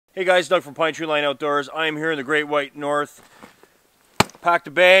Hey guys, Doug from Pinetree Line Outdoors. I am here in the Great White North. Packed a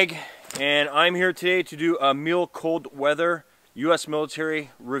bag, and I'm here today to do a meal cold weather U.S. military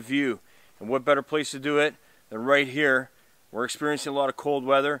review. And what better place to do it than right here. We're experiencing a lot of cold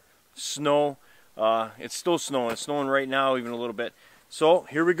weather, snow. It's still snowing. It's snowing right now, even a little bit. So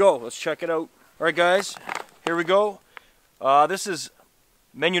here we go. Let's check it out. All right, guys. Here we go. This is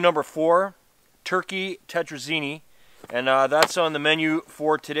menu number 4, turkey tetrazzini. And that's on the menu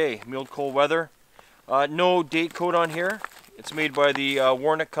for today, meal cold weather. No date code on here. It's made by the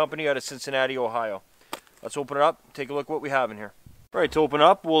Warnick Company out of Cincinnati, Ohio. Let's open it up, take a look at what we have in here. All right, to open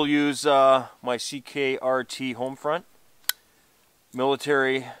up, we'll use my CKRT home front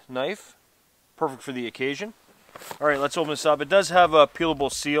military knife. Perfect for the occasion. All right, let's open this up. It does have a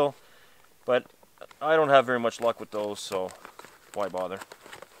peelable seal, but I don't have very much luck with those, so why bother?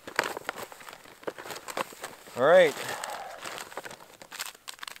 All right,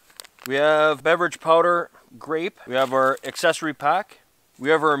 we have beverage powder grape, we have our accessory pack, we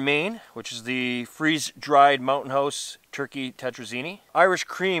have our main, which is the freeze-dried Mountain House turkey tetrazzini, Irish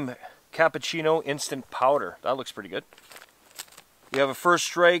cream cappuccino instant powder, that looks pretty good. We have a First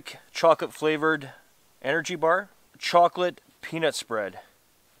Strike chocolate flavored energy bar, chocolate peanut spread,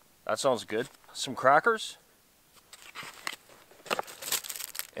 that sounds good, some crackers,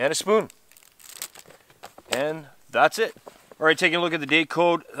 and a spoon. And that's it. All right, taking a look at the date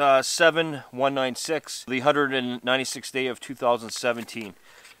code, 7196, the 196th day of 2017.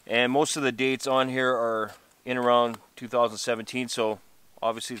 And most of the dates on here are in around 2017, so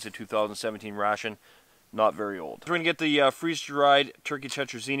obviously it's a 2017 ration, not very old. So we're gonna get the freeze-dried turkey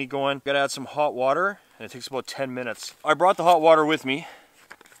tetrazzini going. Gotta add some hot water, and it takes about 10 minutes. I brought the hot water with me.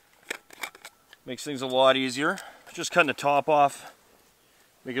 Makes things a lot easier. Just cutting the top off,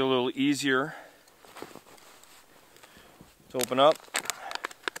 make it a little easier to open up.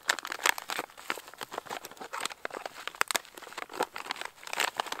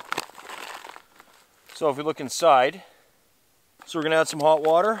 So if we look inside, so we're going to add some hot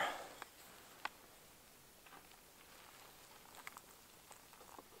water.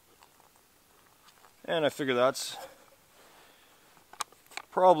 And I figure that's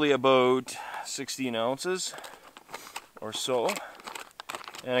probably about 16 ounces or so.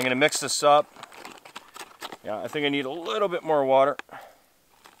 And I'm going to mix this up. Yeah, I think I need a little bit more water. I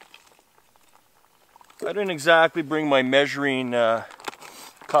didn't exactly bring my measuring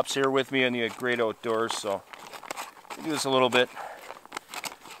cups here with me in the great outdoors, so I'll do this a little bit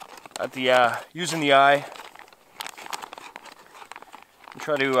at the using the eye. And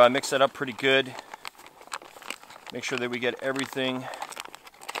try to mix that up pretty good. Make sure that we get everything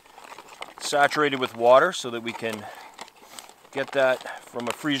saturated with water so that we can get that from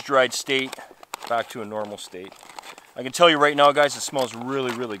a freeze-dried state back to a normal state. I can tell you right now, guys, it smells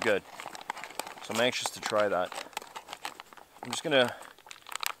really, really good. So I'm anxious to try that. I'm just gonna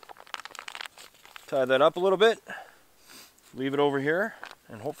tie that up a little bit, leave it over here,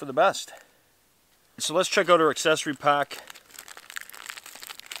 and hope for the best. So let's check out our accessory pack.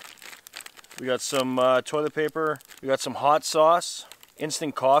 We got some toilet paper, we got some hot sauce,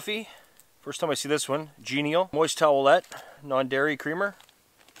 instant coffee. First time I see this one, Genial, moist towelette, non-dairy creamer.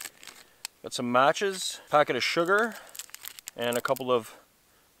 Got some matches, packet of sugar, and a couple of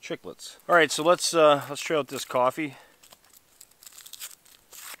chiclets. All right, so let's try out this coffee.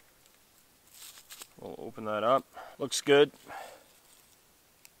 We'll open that up. Looks good.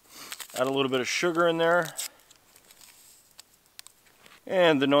 Add a little bit of sugar in there,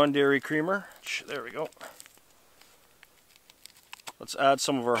 and the non-dairy creamer. There we go. Let's add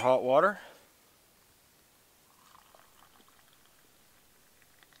some of our hot water.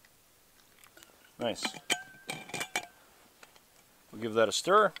 Nice. We'll give that a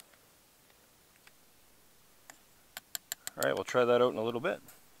stir. All right, we'll try that out in a little bit.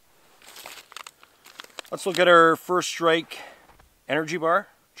 Let's look at our First Strike energy bar,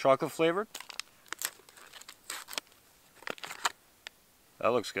 chocolate flavored. That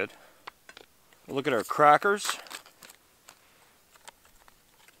looks good. We'll look at our crackers.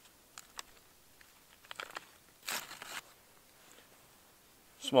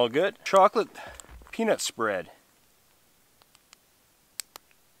 Smell good. Chocolate peanut spread.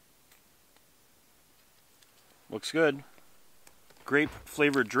 Looks good. Grape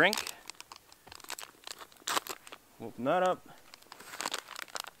flavored drink. Open that up.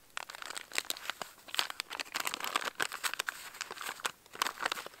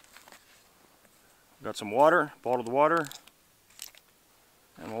 Got some water, bottled water.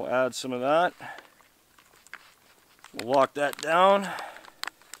 And we'll add some of that. We'll lock that down.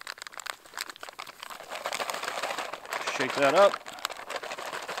 Shake that up.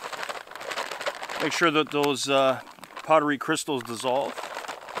 Make sure that those powdery crystals dissolve.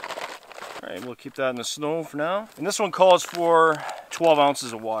 All right, we'll keep that in the snow for now. And this one calls for 12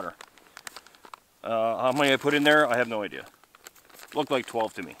 ounces of water. How many I put in there, I have no idea. Looked like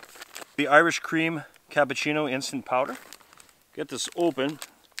 12 to me. The Irish Cream Cappuccino Instant Powder. Get this open.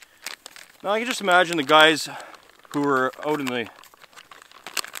 Now I can just imagine the guys who were out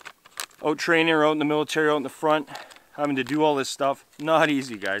training or out in the military, out in the front, having to do all this stuff. Not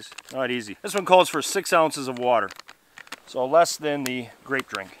easy, guys, not easy. This one calls for 6 ounces of water, so less than the grape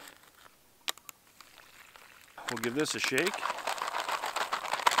drink. We'll give this a shake.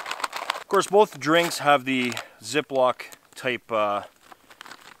 Of course, both drinks have the Ziploc type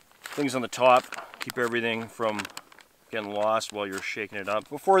things on the top. Keep everything from getting lost while you're shaking it up.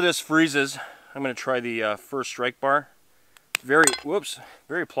 Before this freezes, I'm going to try the First Strike bar. Very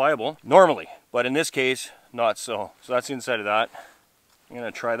pliable normally, but in this case, not so. So that's the inside of that. I'm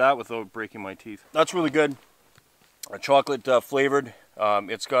going to try that without breaking my teeth. That's really good. Chocolate flavored.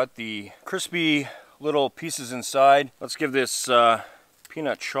 It's got the crispy little pieces inside. Let's give this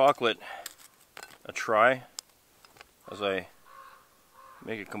peanut chocolate a try as I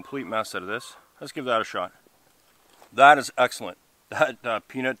make a complete mess out of this. Let's give that a shot. That is excellent. That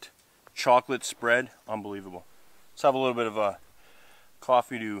peanut chocolate spread, unbelievable. Let's have a little bit of a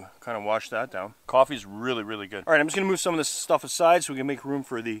coffee to kind of wash that down. Coffee's really, really good. All right, I'm just going to move some of this stuff aside so we can make room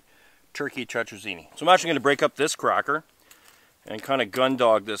for the turkey tetrazzini. So I'm actually going to break up this cracker and kind of gun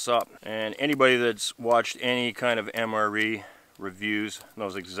dog this up. And anybody that's watched any kind of MRE reviews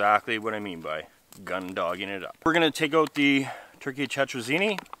knows exactly what I mean by gun dogging it up. We're going to take out the turkey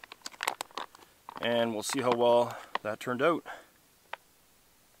tetrazzini and we'll see how well that turned out.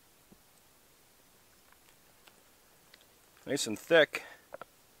 Nice and thick.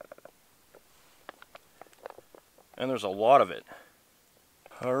 And there's a lot of it.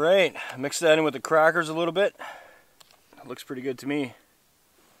 All right, mix that in with the crackers a little bit. It looks pretty good to me.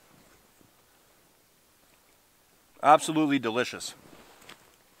 Absolutely delicious.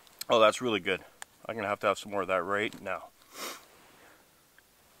 Oh, that's really good. I'm gonna have to have some more of that right now.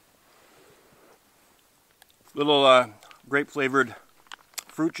 Little grape flavored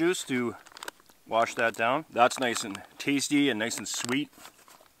fruit juice to wash that down. That's nice and tasty and nice and sweet.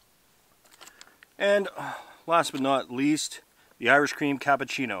 And last but not least, the Irish Cream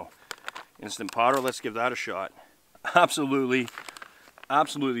Cappuccino Instant Powder. Let's give that a shot. Absolutely,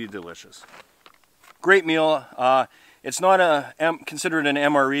 absolutely delicious. Great meal. It's not considered an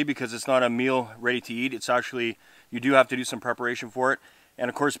MRE because it's not a meal ready to eat. It's actually, you do have to do some preparation for it. And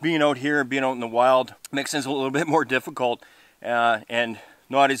of course, being out here, being out in the wild, makes things a little bit more difficult and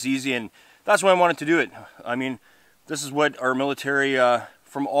not as easy. And that's why I wanted to do it. I mean, this is what our military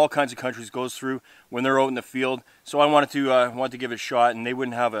from all kinds of countries goes through when they're out in the field. So I wanted to give it a shot, and they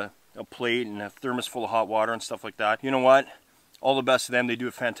wouldn't have a plate and a thermos full of hot water and stuff like that. You know what? All the best to them. They do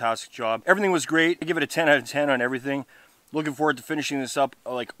a fantastic job. Everything was great. I give it a 10 out of 10 on everything. Looking forward to finishing this up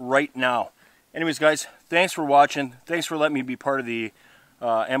like right now. Anyways, guys, thanks for watching. Thanks for letting me be part of the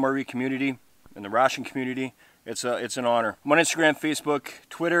MRE community and the ration community. It's an honor. I'm on Instagram, Facebook,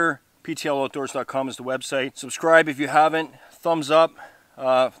 Twitter. PTLOutdoors.com is the website. Subscribe if you haven't. Thumbs up.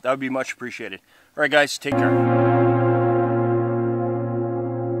 That would be much appreciated. All right, guys, take care.